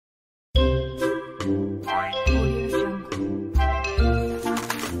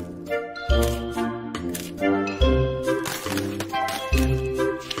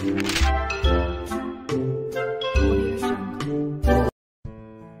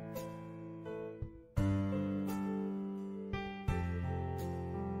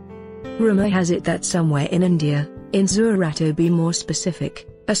Rumor has it that somewhere in India, in Surat to be more specific,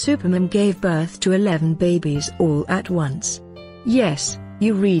 a supermom gave birth to 11 babies all at once. Yes,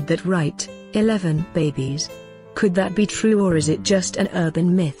 you read that right, 11 babies. Could that be true, or is it just an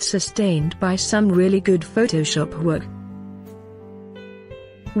urban myth sustained by some really good Photoshop work?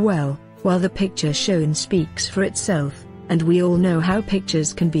 Well, while the picture shown speaks for itself, and we all know how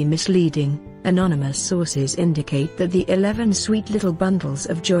pictures can be misleading, anonymous sources indicate that the 11 sweet little bundles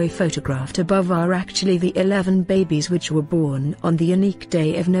of joy photographed above are actually the 11 babies which were born on the unique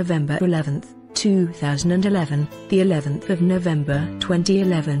day of November 11, 2011, the 11th of November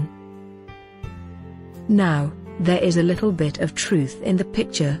 2011. Now, there is a little bit of truth in the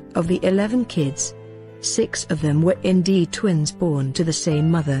picture of the 11 kids. 6 of them were indeed twins born to the same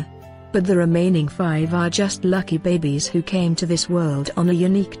mother. But the remaining 5 are just lucky babies who came to this world on a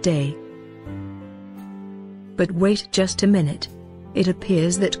unique day. But wait just a minute. It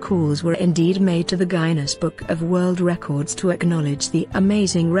appears that calls were indeed made to the Guinness Book of World Records to acknowledge the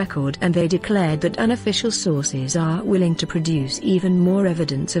amazing record, and they declared that unofficial sources are willing to produce even more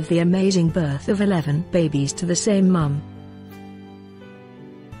evidence of the amazing birth of 11 babies to the same mum.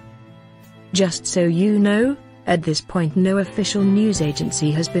 Just so you know, at this point no official news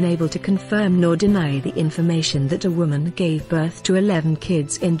agency has been able to confirm nor deny the information that a woman gave birth to 11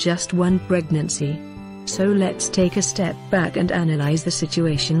 kids in just one pregnancy. So let's take a step back and analyze the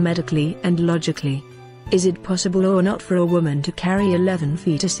situation medically and logically. Is it possible or not for a woman to carry 11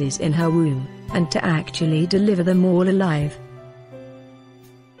 fetuses in her womb, and to actually deliver them all alive?